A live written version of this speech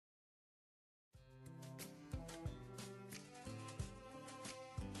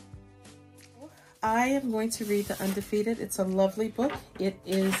I am going to read The Undefeated. It's a lovely book. It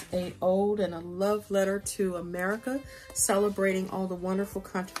is an ode and a love letter to America, celebrating all the wonderful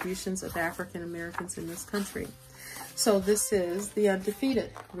contributions of African Americans in this country. So this is The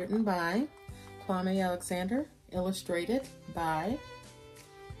Undefeated, written by Kwame Alexander, illustrated by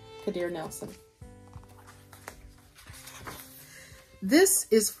Kadir Nelson. This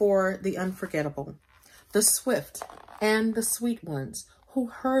is for the unforgettable, the swift and the sweet ones who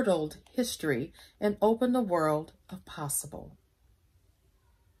hurdled history and opened the world of possible.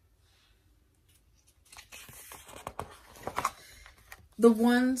 The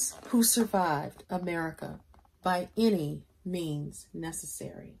ones who survived America by any means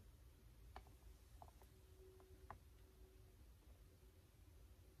necessary.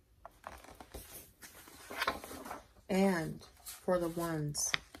 And for the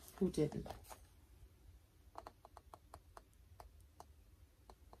ones who didn't.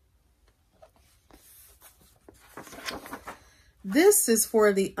 This is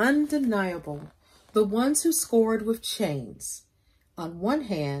for the undeniable, the ones who scored with chains on one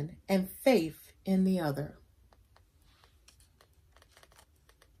hand and faith in the other.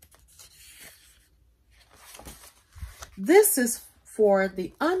 This is for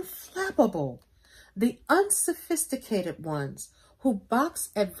the unflappable, the unsophisticated ones who box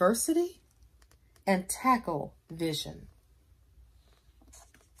adversity and tackle vision.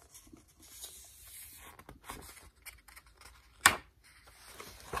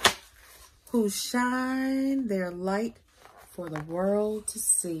 Who shine their light for the world to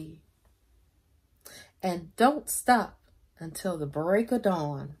see. And don't stop until the break of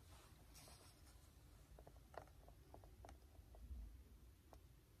dawn.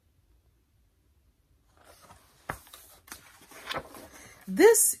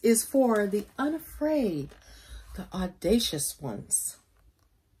 This is for the unafraid, the audacious ones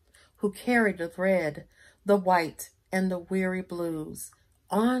who carry the red, the white, and the weary blues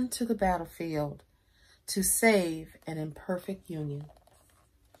onto the battlefield to save an imperfect union.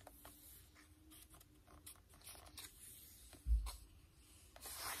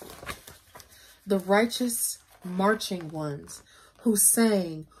 The righteous marching ones who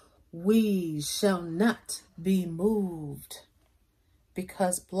sang, "We shall not be moved,"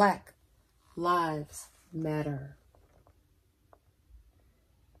 because Black lives matter.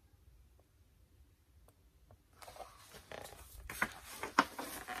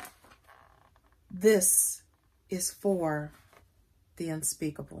 This is for the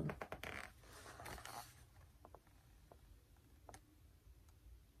unspeakable.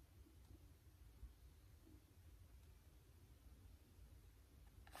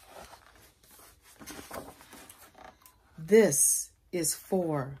 This is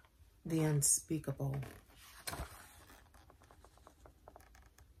for the unspeakable.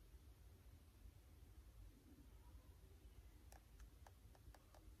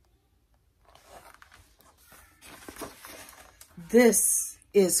 This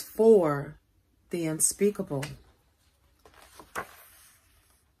is for the unspeakable.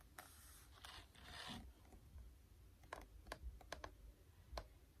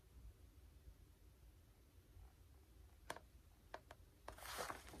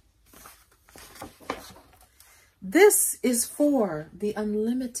 This is for the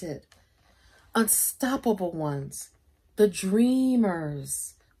unlimited, unstoppable ones, the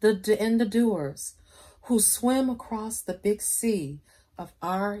dreamers, and the doers, who swim across the big sea of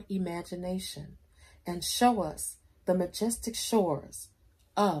our imagination and show us the majestic shores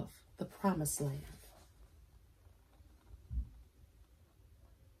of the promised land.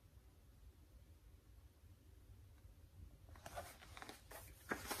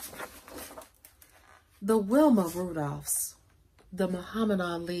 The Wilma Rudolphs, the Muhammad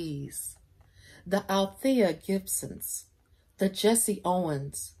Alis, the Althea Gibsons, the Jesse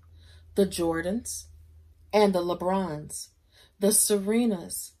Owens, the Jordans, and the LeBrons, the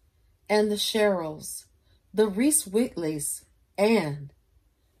Serenas, and the Cheryls, the Reese Whitleys, and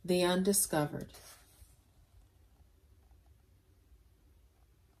the undiscovered.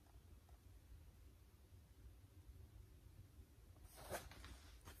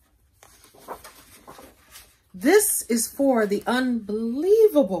 This is for the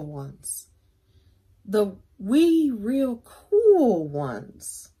unbelievable ones, the we real cool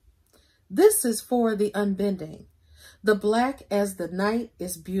ones. This is for the unbending, the black as the night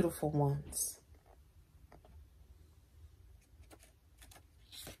is beautiful ones.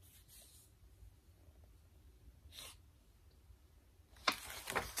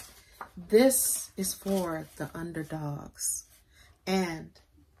 This is for the underdogs and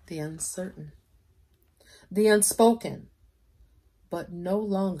the uncertain, the unspoken, but no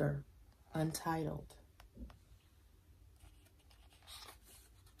longer Untitled.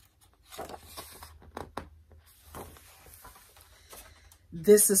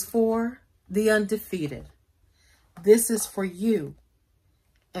 This is for the undefeated. This is for you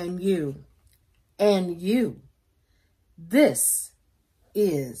and you and you. This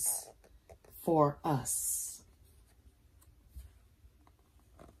is for us.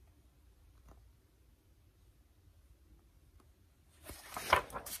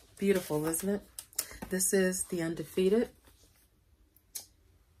 Beautiful, isn't it? This is the Undefeated.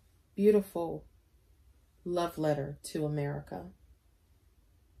 Beautiful love letter to America.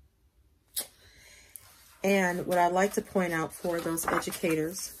 And what I'd like to point out for those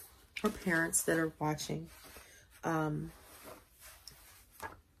educators or parents that are watching,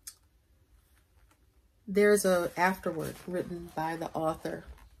 there's an afterword written by the author,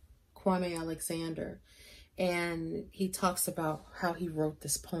 Kwame Alexander, and he talks about how he wrote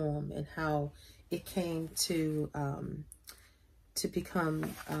this poem and how it came to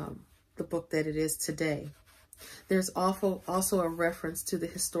become the book that it is today. There's also a reference to the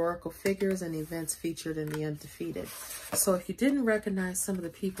historical figures and events featured in the Undefeated. So if you didn't recognize some of the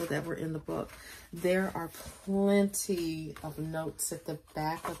people that were in the book, there are plenty of notes at the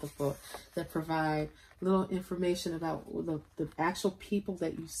back of the book that provide little information about the actual people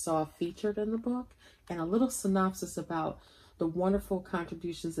that you saw featured in the book, and a little synopsis about the wonderful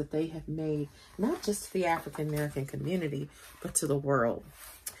contributions that they have made, not just to the African American community, but to the world.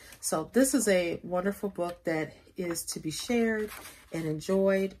 So this is a wonderful book that is to be shared and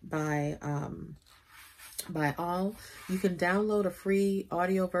enjoyed by all. You can download a free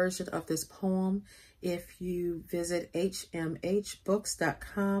audio version of this poem if you visit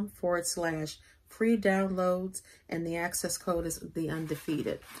hmhbooks.com/free downloads, and the access code is the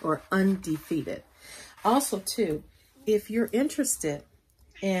Undefeated or Undefeated. Also, too, if you're interested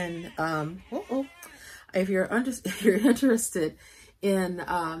in if you're interested in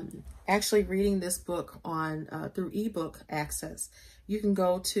actually reading this book on through ebook access, you can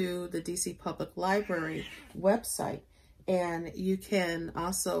go to the DC Public Library website, and you can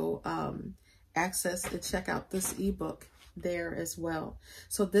also access and check out this ebook there as well.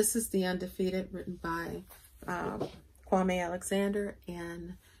 So this is The Undefeated, written by Kwame Alexander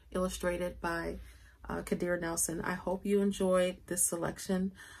and illustrated by Kadir Nelson. I hope you enjoyed this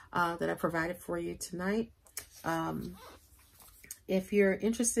selection that I provided for you tonight. If you're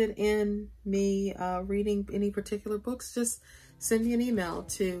interested in me reading any particular books, just send me an email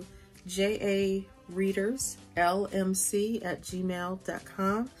to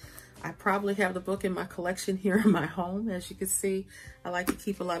jareaderslmc@gmail.com. I probably have the book in my collection here in my home. As you can see, I like to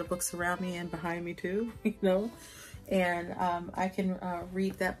keep a lot of books around me and behind me too, you know, and I can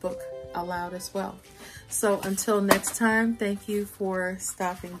read that book aloud as well. So until next time, thank you for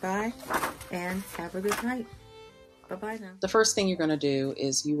stopping by and have a good night. Bye-bye now. The first thing you're going to do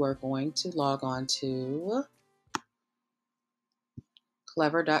is you are going to log on to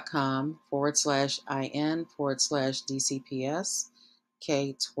clever.com/in/DCPS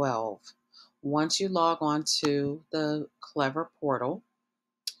K12. Once you log on to the Clever portal,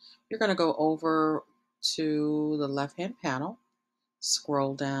 you're going to go over to the left-hand panel,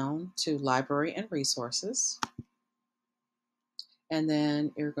 scroll down to Library and Resources, and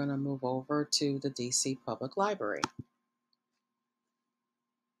then you're going to move over to the DC Public Library.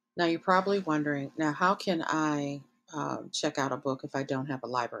 Now you're probably wondering, now how can I check out a book if I don't have a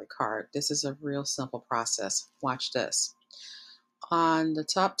library card? This is a real simple process. Watch this. On the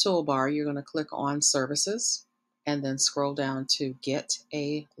top toolbar, you're going to click on Services and then scroll down to Get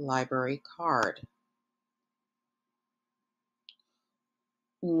a Library Card.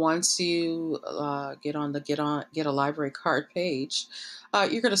 Once you get a library card page,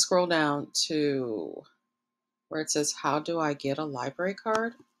 you're going to scroll down to where it says, how do I get a library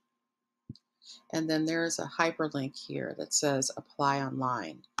card? And then there's a hyperlink here that says apply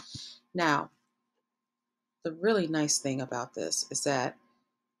online. Now, the really nice thing about this is that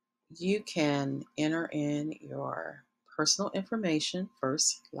you can enter in your personal information,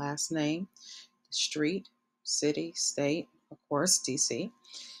 first, last name, street, city, state, of course, DC,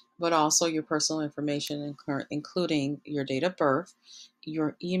 but also your personal information, including your date of birth,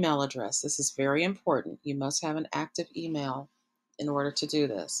 your email address. This is very important. You must have an active email in order to do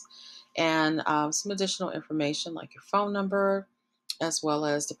this. And some additional information like your phone number, as well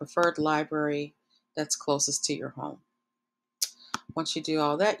as the preferred library that's closest to your home. Once you do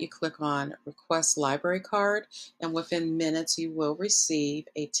all that, you click on Request Library Card, and within minutes you will receive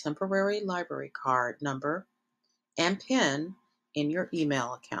a temporary library card number and PIN in your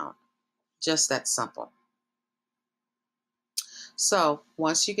email account. Just that simple. So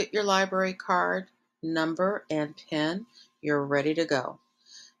once you get your library card number and PIN, you're ready to go.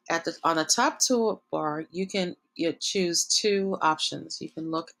 On the top toolbar, you can choose two options. You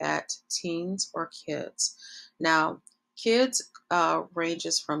can look at teens or kids. Now, kids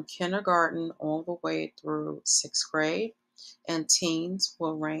ranges from kindergarten all the way through 6th grade, and teens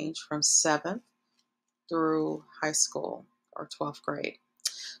will range from 7th through high school or 12th grade.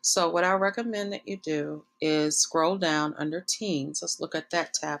 So what I recommend that you do is scroll down under teens. Let's look at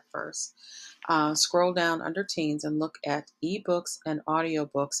that tab first. Scroll down under teens and look at eBooks and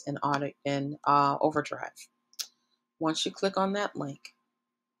audiobooks in Overdrive. Once you click on that link,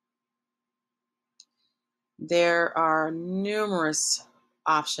 there are numerous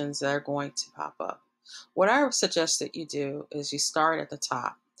options that are going to pop up. What I would suggest that you do is you start at the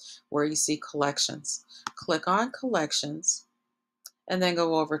top where you see collections. Click on collections and then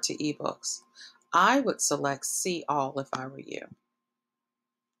go over to eBooks. I would select See All if I were you,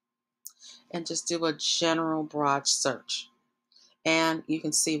 and just do a general broad search. And you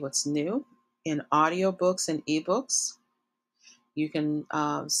can see what's new in audiobooks and ebooks. You can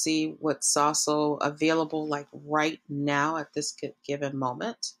see what's also available like right now at this given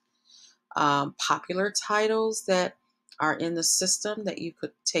moment. Popular titles that are in the system that you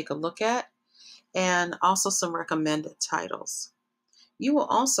could take a look at, and also some recommended titles. You will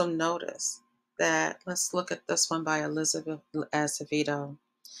also notice that, let's look at this one by Elizabeth Azevedo,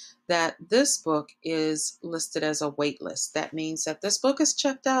 that this book is listed as a wait list. That means that this book is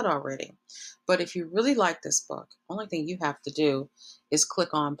checked out already. But if you really like this book, only thing you have to do is click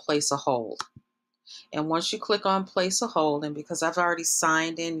on place a hold. And once you click on place a hold, and because I've already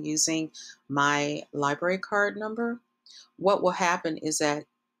signed in using my library card number, what will happen is that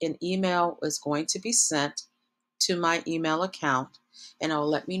an email is going to be sent to my email account, and it'll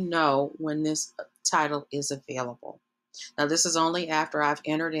let me know when this title is available. Now, this is only after I've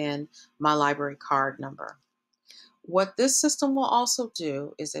entered in my library card number. What this system will also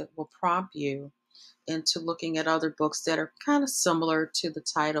do is it will prompt you into looking at other books that are kind of similar to the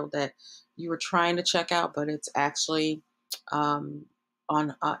title that you were trying to check out, but it's actually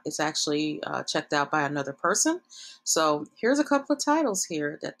checked out by another person. So here's a couple of titles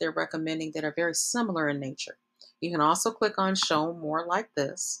here that they're recommending that are very similar in nature. You can also click on Show More like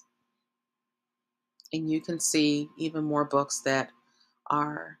this, and you can see even more books that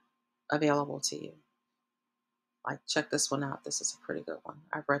are available to you. Like, check this one out. This is a pretty good one.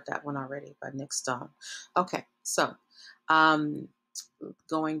 I've read that one already by Nick Stone. Okay, so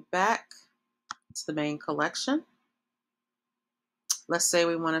going back to the main collection, let's say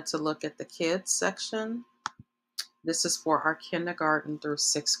we wanted to look at the kids section. This is for our kindergarten through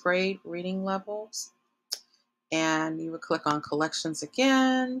 6th grade reading levels. And you would click on collections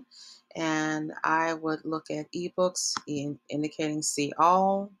again, and I would look at ebooks indicating See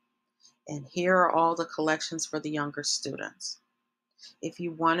All. And here are all the collections for the younger students. If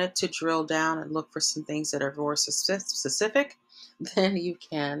you wanted to drill down and look for some things that are more specific, then you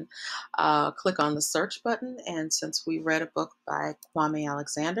can click on the search button. And since we read a book by Kwame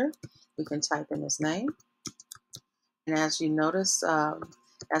Alexander, we can type in his name. And as you notice,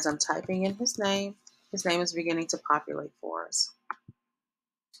 as I'm typing in his name is beginning to populate for us.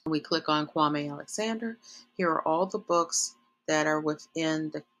 We click on Kwame Alexander. Here are all the books that are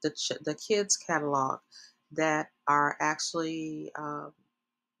within the kids catalog that are actually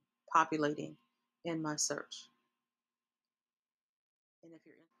populating in my search. And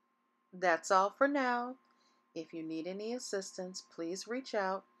that's all for now. If you need any assistance, please reach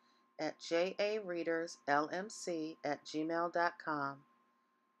out at jareaderslmc@gmail.com.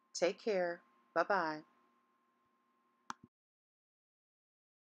 Take care. Bye-bye.